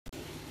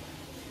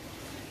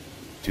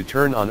To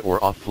turn on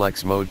or off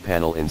Flex Mode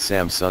panel in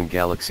Samsung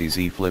Galaxy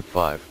Z Flip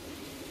 5.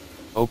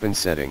 Open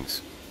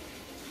Settings.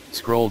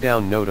 Scroll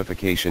down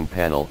Notification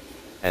panel,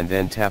 and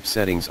then tap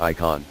Settings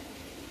icon.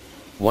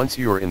 Once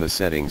you're in the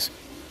settings,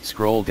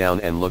 scroll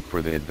down and look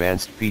for the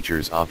Advanced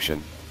Features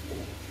option.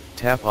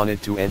 Tap on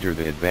it to enter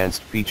the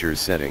Advanced Features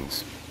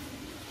settings.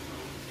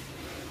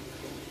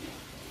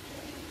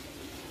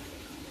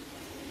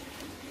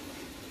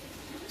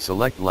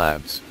 Select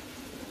Labs.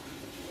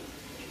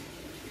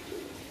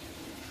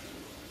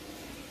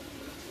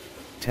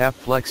 Tap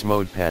Flex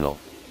Mode panel.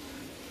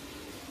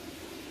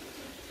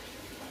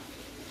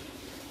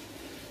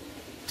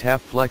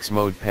 Tap Flex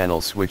Mode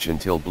panel, switch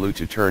until blue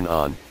to turn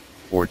on,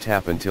 or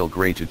tap until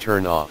gray to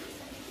turn off.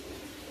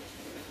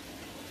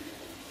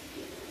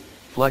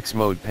 Flex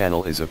Mode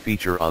panel is a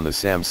feature on the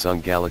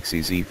Samsung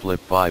Galaxy Z Flip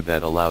 5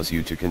 that allows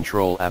you to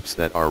control apps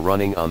that are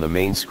running on the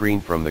main screen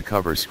from the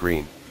cover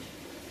screen.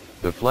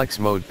 The Flex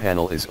Mode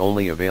panel is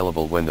only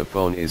available when the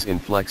phone is in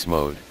Flex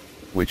Mode,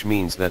 which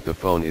means that the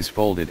phone is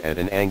folded at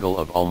an angle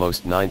of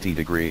almost 90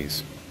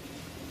 degrees.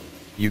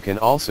 You can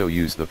also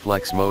use the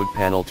Flex Mode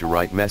panel to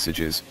write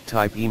messages,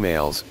 type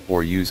emails,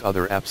 or use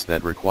other apps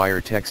that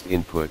require text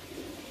input.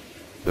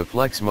 The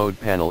Flex Mode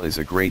panel is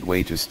a great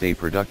way to stay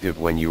productive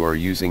when you are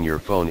using your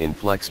phone in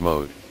Flex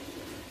Mode.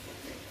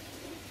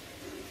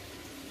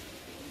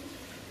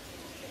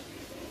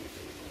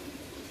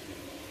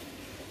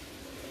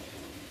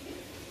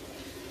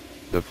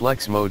 The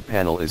Flex Mode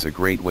panel is a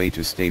great way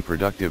to stay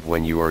productive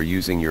when you are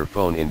using your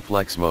phone in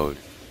Flex Mode.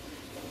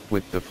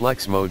 With the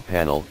Flex Mode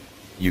panel,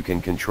 you can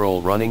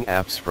control running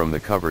apps from the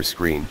cover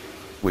screen,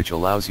 which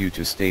allows you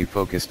to stay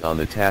focused on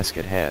the task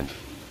at hand.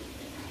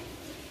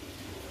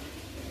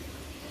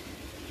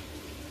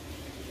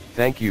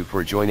 Thank you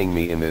for joining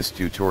me in this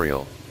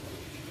tutorial.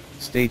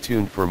 Stay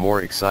tuned for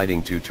more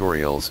exciting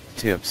tutorials,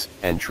 tips,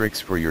 and tricks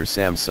for your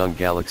Samsung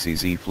Galaxy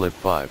Z Flip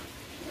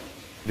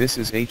 5. This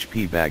is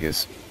HP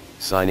Bagus,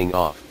 signing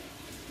off.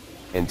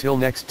 Until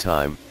next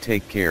time,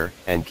 take care,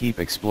 and keep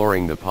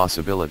exploring the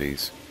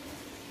possibilities.